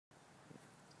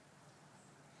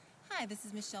Hi, this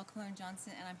is Michelle Cologne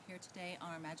Johnson, and I'm here today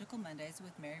on our Magical Mondays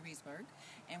with Mary Riesberg,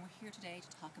 and we're here today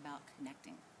to talk about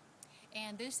connecting.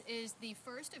 And this is the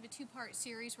first of a two-part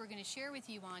series we're going to share with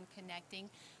you on connecting.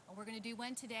 We're going to do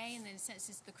one today, and then since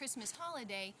it's the Christmas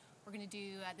holiday, we're going to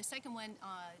do the second one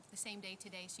the same day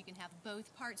today, so you can have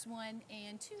both parts 1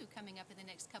 and 2 coming up in the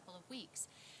next couple of weeks.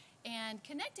 And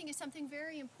connecting is something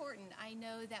very important. I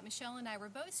know that Michelle and I were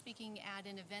both speaking at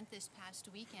an event this past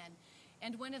weekend,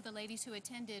 and one of the ladies who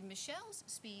attended Michelle's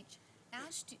speech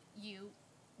asked you,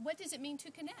 what does it mean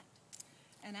to connect?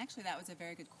 And actually that was a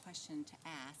very good question to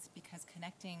ask because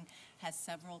connecting has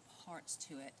several parts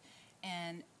to it.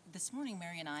 And this morning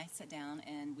Mary and I sat down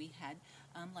and we had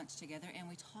lunch together, and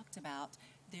we talked about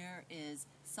there is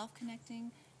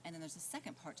self-connecting, and then there's a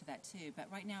second part to that too. But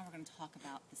right now we're going to talk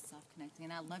about the self-connecting.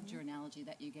 And I loved your analogy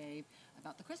that you gave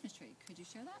about the Christmas tree. Could you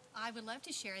share that? I would love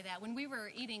to share that. When we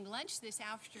were eating lunch this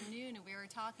afternoon and we were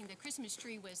talking, the Christmas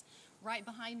tree was right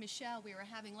behind Michelle. We were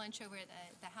having lunch over at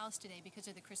the house today because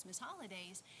of the Christmas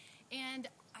holidays. And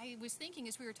I was thinking,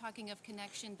 as we were talking of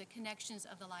connection, the connections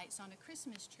of the lights on a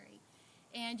Christmas tree.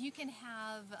 And you can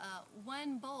have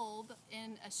one bulb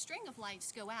and a string of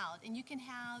lights go out, and you can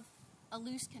have a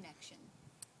loose connection.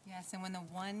 Yes, and when the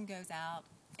one goes out,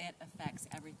 it affects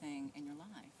everything in your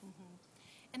life.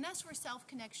 And that's where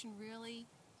self-connection really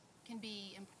can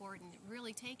be important.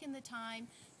 Really taking the time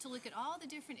to look at all the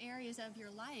different areas of your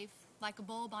life, like a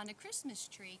bulb on a Christmas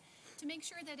tree, to make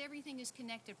sure that everything is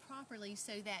connected properly,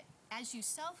 so that as you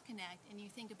self-connect and you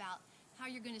think about how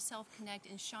you're going to self-connect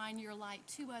and shine your light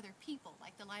to other people,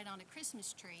 like the light on a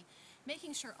Christmas tree,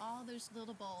 making sure all those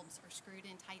little bulbs are screwed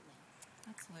in tightly.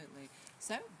 Absolutely.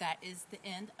 So that is the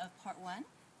end of part 1,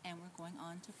 and we're going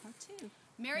on to part 2.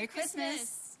 Merry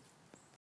Christmas!